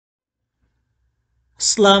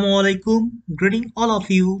Assalamualaikum, greeting all of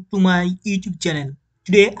you to my YouTube channel.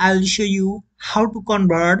 Today I'll show you how to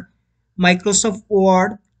convert Microsoft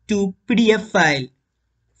Word to PDF file.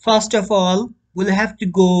 First of all, we'll have to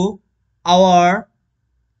go our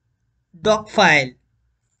doc file.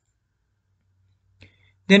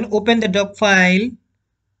 Then open the doc file,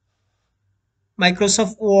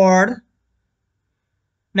 Microsoft Word.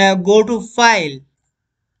 Now go to File,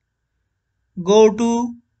 go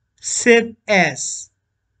to Save As.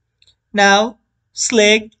 Now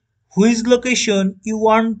select which location you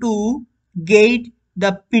want to get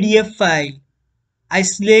the PDF file. I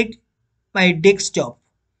select my desktop.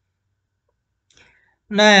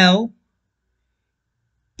 Now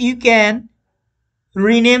you can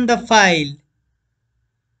rename the file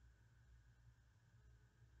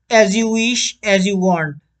as you wish, as you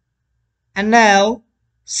want. And now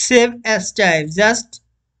save as type. Just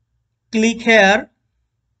click here,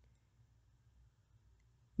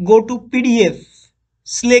 go to PDF,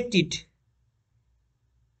 select it.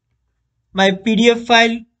 My PDF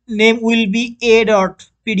file name will be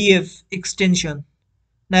a.pdf extension.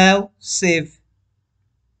 Now save.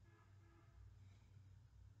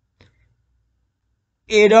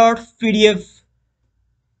 a.pdf.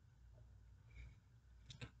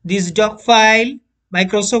 This doc file,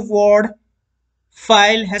 Microsoft Word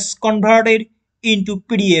file has converted into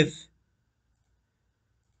PDF.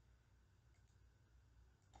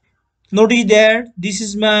 Notice that this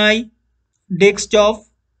is my desktop.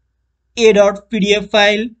 A.pdf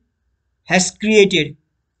file has created.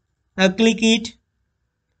 Now click it.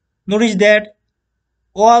 Notice that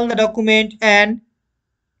all the document and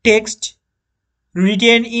text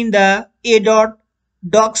written in the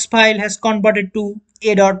a.docs file has converted to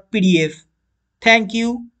a.pdf. Thank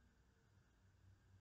you.